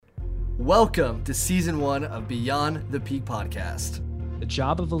Welcome to Season 1 of Beyond the Peak Podcast. The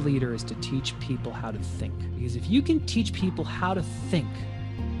job of a leader is to teach people how to think. Because if you can teach people how to think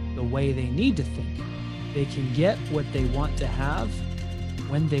the way they need to think, they can get what they want to have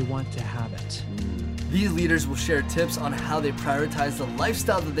when they want to have it. These leaders will share tips on how they prioritize the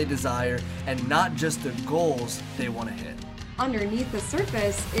lifestyle that they desire and not just the goals they want to hit. Underneath the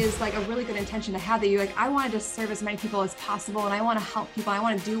surface is like a really good intention to have, that you're like, I want to just serve as many people as possible and I want to help people. I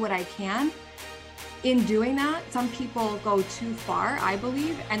want to do what I can. In doing that, some people go too far, I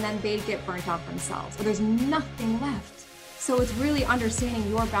believe, and then they get burnt out themselves, or there's nothing left. So it's really understanding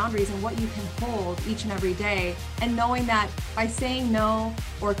your boundaries and what you can hold each and every day, and knowing that by saying no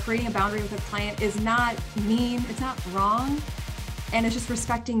or creating a boundary with a client is not mean, it's not wrong, and it's just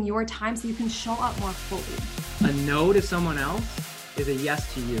respecting your time so you can show up more fully. A no to someone else is a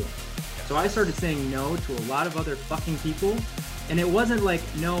yes to you. So I started saying no to a lot of other fucking people, and it wasn't like,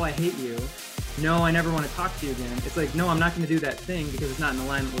 no, I hate you. No, I never want to talk to you again. It's like, no, I'm not going to do that thing because it's not in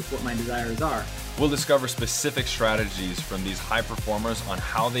alignment with what my desires are. We'll discover specific strategies from these high performers on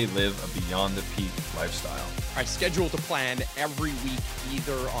how they live a beyond the peak lifestyle. I schedule to plan every week,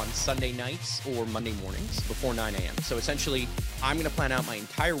 either on Sunday nights or Monday mornings before 9 a.m. So essentially, I'm going to plan out my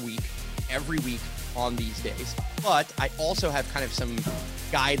entire week, every week on these days. But I also have kind of some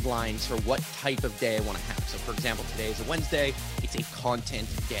guidelines for what type of day I want to have. So for example, today is a Wednesday, it's a content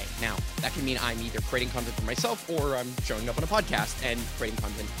day. Now, that can mean I'm either creating content for myself or I'm showing up on a podcast and creating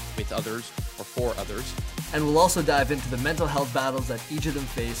content with others or for others. And we'll also dive into the mental health battles that each of them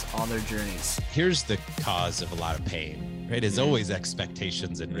face on their journeys. Here's the cause of a lot of pain, right? It's always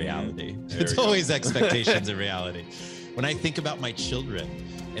expectations and reality. It's always expectations and reality. When I think about my children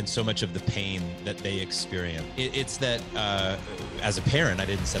and so much of the pain that they experience, it's that as a parent, I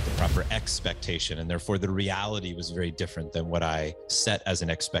didn't set the proper expectation, and therefore the reality was very different than what I set as an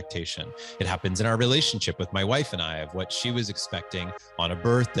expectation. It happens in our relationship with my wife and I, of what she was expecting on a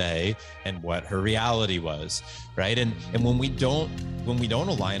birthday and what her reality was, right? And when we don't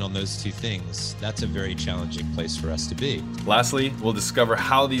align on those two things, that's a very challenging place for us to be. Lastly, we'll discover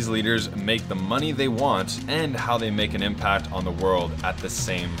how these leaders make the money they want and how they make an impact on the world at the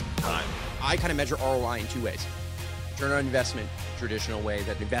same time. I kind of measure ROI in two ways. Return on investment, traditional way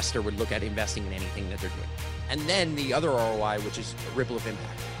that an investor would look at investing in anything that they're doing. And then the other ROI, which is a ripple of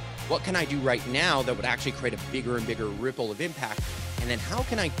impact. What can I do right now that would actually create a bigger and bigger ripple of impact? And then how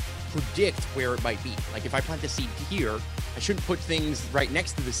can I predict where it might be? Like if I plant the seed here, I shouldn't put things right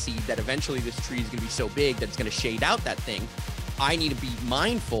next to the seed that eventually this tree is going to be so big that it's going to shade out that thing. I need to be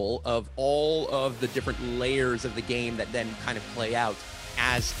mindful of all of the different layers of the game that then kind of play out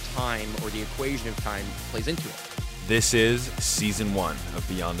as time, or the equation of time, plays into it. This is Season 1 of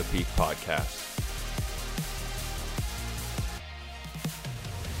Beyond the Peak Podcast.